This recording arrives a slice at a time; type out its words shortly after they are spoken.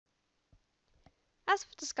As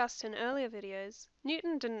we've discussed in earlier videos,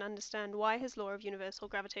 Newton didn't understand why his law of universal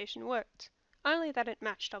gravitation worked, only that it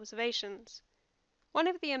matched observations. One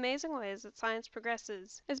of the amazing ways that science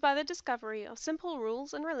progresses is by the discovery of simple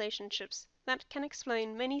rules and relationships that can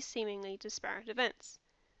explain many seemingly disparate events.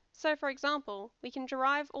 So, for example, we can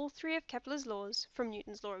derive all three of Kepler's laws from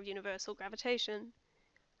Newton's law of universal gravitation.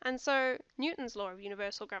 And so, Newton's law of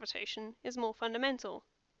universal gravitation is more fundamental.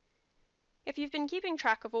 If you've been keeping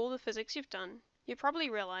track of all the physics you've done, you probably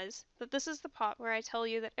realize that this is the part where I tell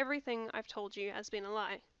you that everything I've told you has been a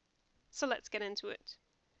lie. So let's get into it.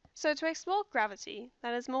 So to explore gravity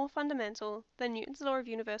that is more fundamental than Newton's law of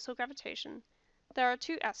universal gravitation, there are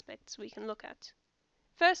two aspects we can look at.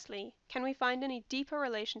 Firstly, can we find any deeper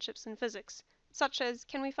relationships in physics, such as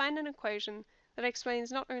can we find an equation that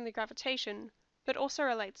explains not only gravitation, but also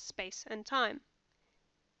relates space and time?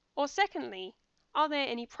 Or secondly, are there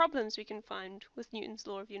any problems we can find with Newton's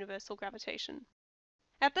law of universal gravitation?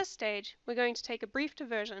 At this stage, we're going to take a brief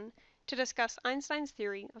diversion to discuss Einstein's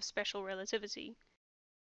theory of special relativity.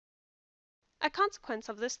 A consequence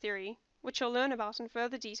of this theory, which you'll learn about in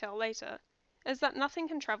further detail later, is that nothing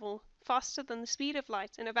can travel faster than the speed of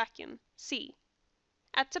light in a vacuum, c.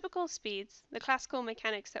 At typical speeds, the classical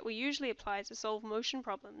mechanics that we usually apply to solve motion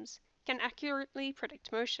problems can accurately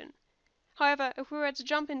predict motion. However, if we were to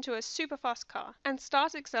jump into a super fast car and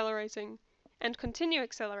start accelerating and continue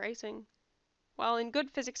accelerating, while in good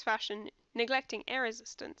physics fashion neglecting air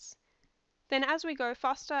resistance, then as we go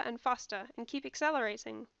faster and faster and keep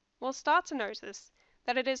accelerating, we'll start to notice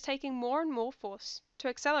that it is taking more and more force to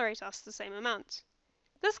accelerate us the same amount.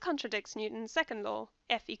 This contradicts Newton's second law,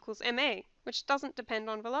 F equals ma, which doesn't depend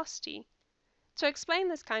on velocity. To explain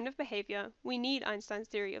this kind of behavior, we need Einstein's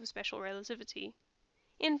theory of special relativity.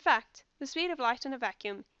 In fact, the speed of light in a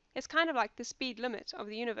vacuum is kind of like the speed limit of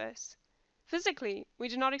the universe. Physically, we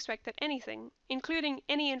do not expect that anything, including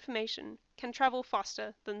any information, can travel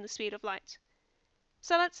faster than the speed of light.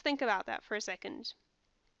 So let's think about that for a second.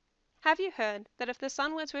 Have you heard that if the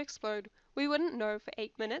sun were to explode, we wouldn't know for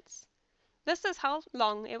 8 minutes? This is how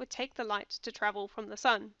long it would take the light to travel from the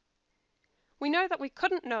sun. We know that we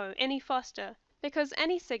couldn't know any faster because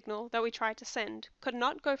any signal that we try to send could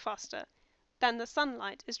not go faster than the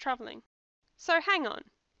sunlight is traveling. So hang on.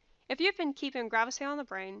 If you've been keeping gravity on the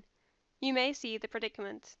brain, you may see the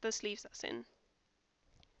predicament this leaves us in.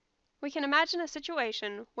 We can imagine a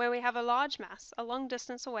situation where we have a large mass a long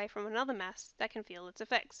distance away from another mass that can feel its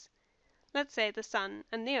effects. Let's say the sun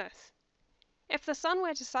and the earth. If the sun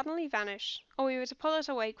were to suddenly vanish, or we were to pull it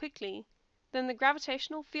away quickly, then the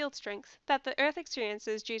gravitational field strength that the earth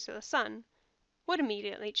experiences due to the sun would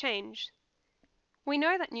immediately change. We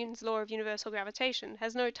know that Newton's law of universal gravitation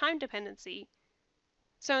has no time dependency,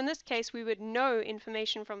 so in this case we would know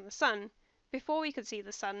information from the sun before we could see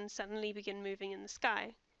the sun suddenly begin moving in the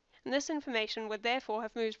sky, and this information would therefore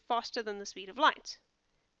have moved faster than the speed of light.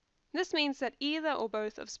 This means that either or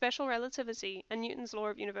both of special relativity and Newton's law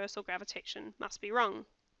of universal gravitation must be wrong.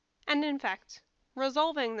 And in fact,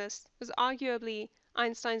 resolving this was arguably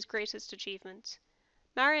Einstein's greatest achievement.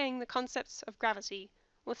 Marrying the concepts of gravity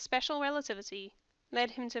with special relativity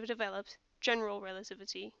led him to develop general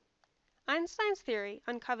relativity. Einstein's theory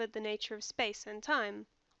uncovered the nature of space and time,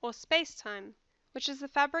 or space-time, which is the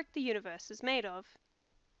fabric the universe is made of.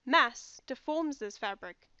 Mass deforms this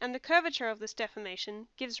fabric, and the curvature of this deformation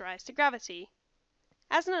gives rise to gravity.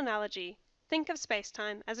 As an analogy, think of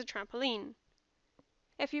space-time as a trampoline.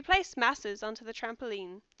 If you place masses onto the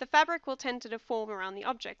trampoline, the fabric will tend to deform around the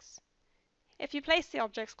objects. If you place the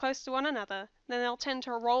objects close to one another, then they'll tend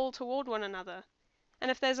to roll toward one another.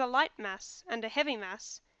 And if there's a light mass and a heavy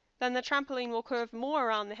mass, then the trampoline will curve more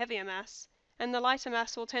around the heavier mass, and the lighter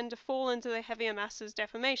mass will tend to fall into the heavier mass's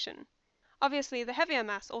deformation. Obviously, the heavier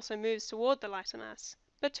mass also moves toward the lighter mass,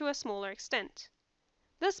 but to a smaller extent.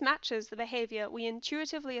 This matches the behavior we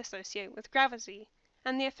intuitively associate with gravity,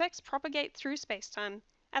 and the effects propagate through spacetime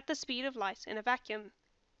at the speed of light in a vacuum,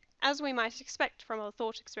 as we might expect from our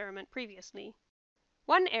thought experiment previously.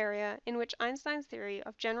 One area in which Einstein's theory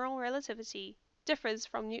of general relativity differs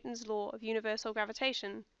from Newton's law of universal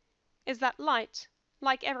gravitation is that light,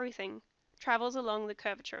 like everything, travels along the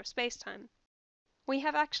curvature of spacetime. We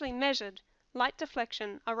have actually measured light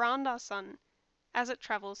deflection around our sun as it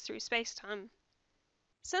travels through spacetime.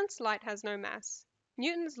 Since light has no mass,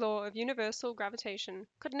 Newton's law of universal gravitation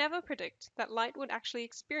could never predict that light would actually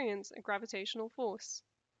experience a gravitational force.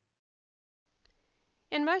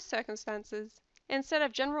 In most circumstances, instead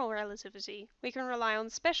of general relativity, we can rely on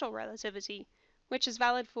special relativity, which is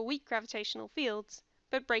valid for weak gravitational fields,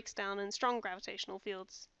 but breaks down in strong gravitational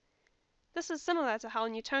fields. This is similar to how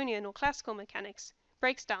Newtonian or classical mechanics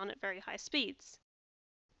breaks down at very high speeds.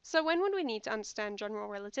 So when would we need to understand general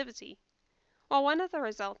relativity? Well, one of the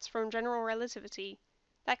results from general relativity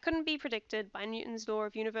that couldn't be predicted by Newton's law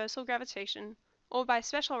of universal gravitation or by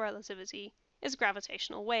special relativity is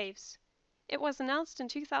gravitational waves. It was announced in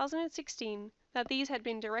 2016 that these had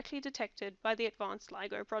been directly detected by the Advanced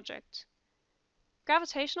LIGO project.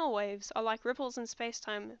 Gravitational waves are like ripples in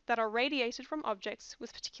spacetime that are radiated from objects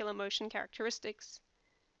with particular motion characteristics.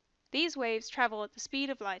 These waves travel at the speed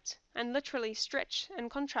of light and literally stretch and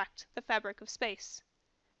contract the fabric of space.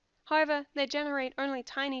 However, they generate only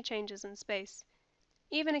tiny changes in space.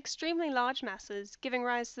 Even extremely large masses, giving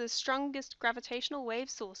rise to the strongest gravitational wave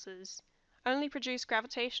sources, only produce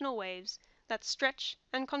gravitational waves that stretch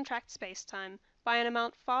and contract spacetime by an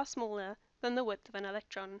amount far smaller than the width of an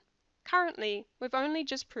electron. Currently, we've only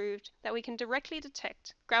just proved that we can directly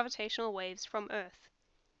detect gravitational waves from Earth.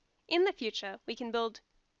 In the future, we can build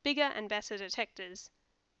bigger and better detectors,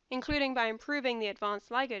 including by improving the advanced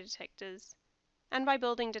LIGO detectors, and by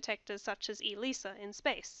building detectors such as ELISA in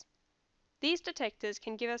space. These detectors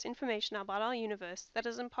can give us information about our universe that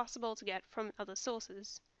is impossible to get from other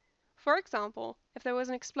sources. For example, if there was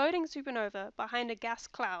an exploding supernova behind a gas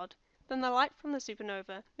cloud, then the light from the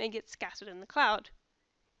supernova may get scattered in the cloud.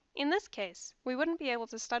 In this case, we wouldn't be able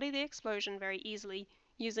to study the explosion very easily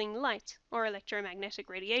using light or electromagnetic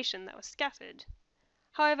radiation that was scattered.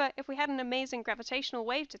 However, if we had an amazing gravitational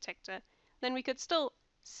wave detector, then we could still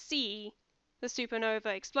see the supernova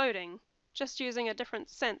exploding, just using a different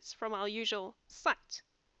sense from our usual sight.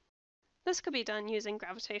 This could be done using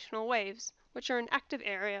gravitational waves, which are an active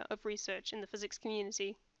area of research in the physics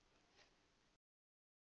community.